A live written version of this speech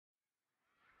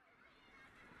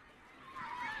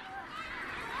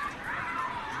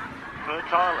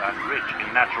fertile and rich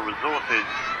in natural resources,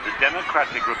 the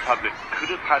Democratic Republic could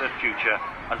have had a future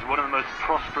as one of the most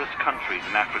prosperous countries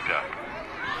in Africa.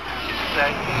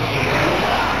 Instead,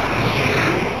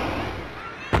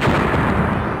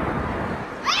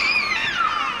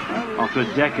 after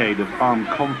a decade of armed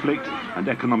conflict and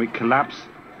economic collapse,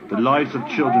 the lives of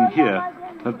children here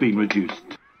have been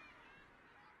reduced.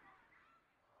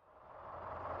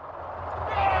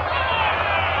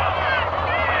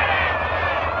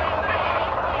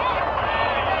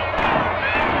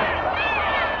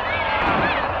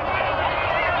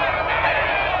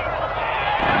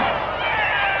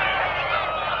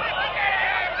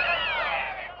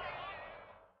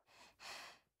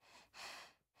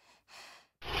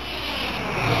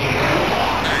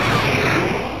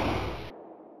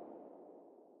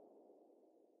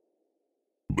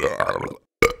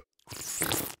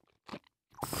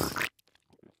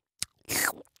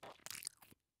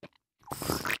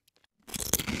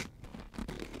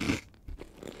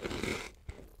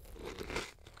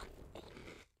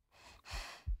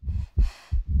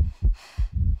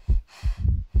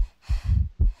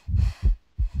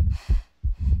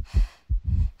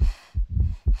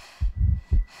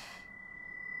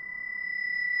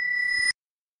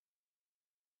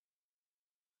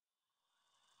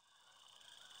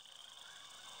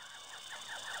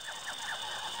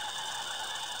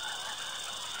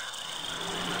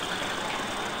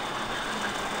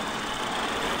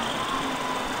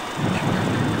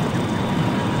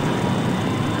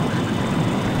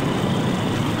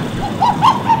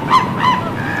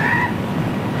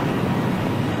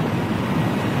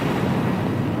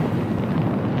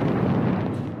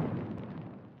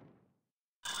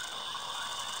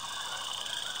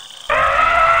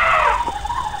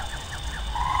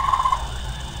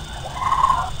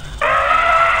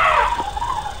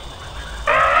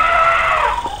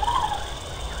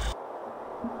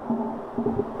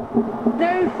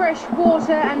 No fresh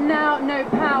water and now no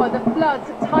power. The floods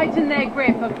tighten their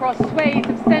grip across swathes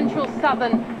of central,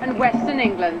 southern and western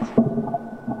England.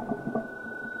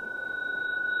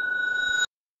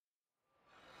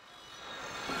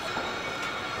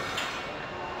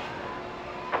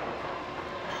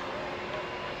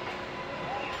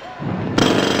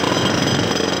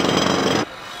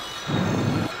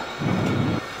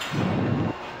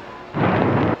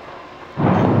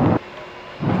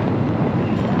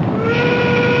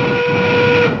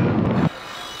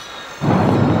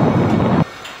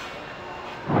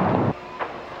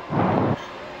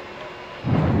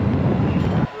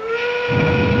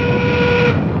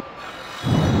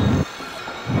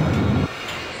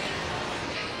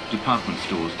 Department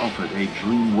stores offered a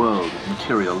dream world of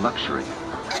material luxury.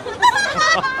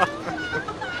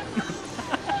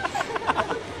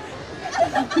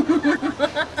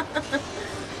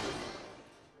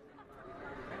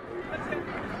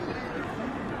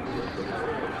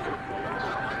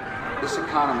 This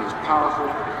economy is powerful,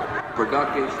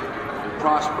 productive, and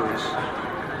prosperous,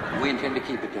 and we intend to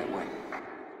keep it that way.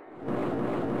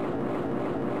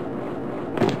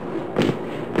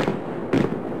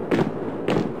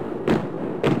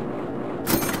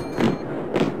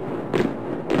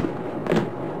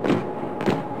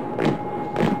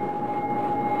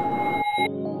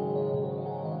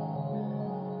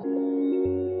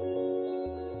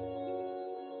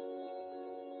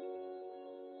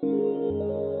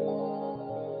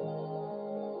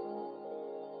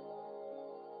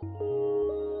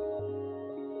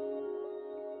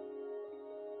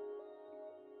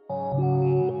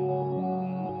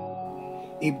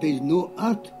 If there is no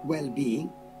earth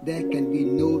well-being, there can be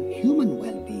no human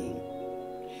well-being.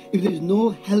 If there is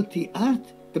no healthy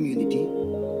earth community,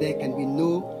 there can be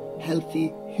no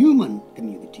healthy human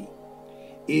community.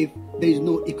 If there is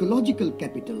no ecological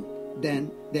capital,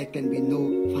 then there can be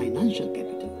no financial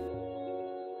capital.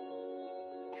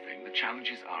 The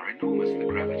challenges are enormous. The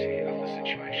gravity of the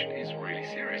situation is really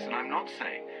serious. And I'm not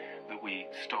saying that we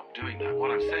stop doing that.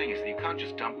 What I'm saying is that you can't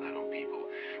just dump that on people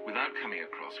without coming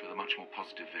across with a much more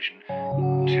positive vision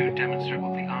to demonstrate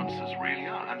what the answers really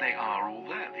are. And they are all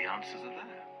there. The answers are there.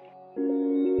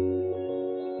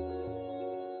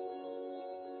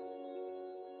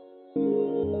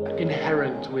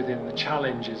 Inherent within the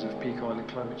challenges of peak oil and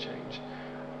climate change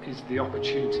is the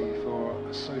opportunity for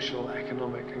a social,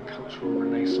 economic and cultural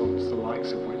renaissance, the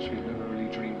likes of which we've never really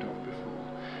dreamed of before.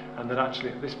 And that actually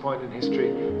at this point in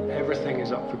history, everything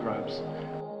is up for grabs.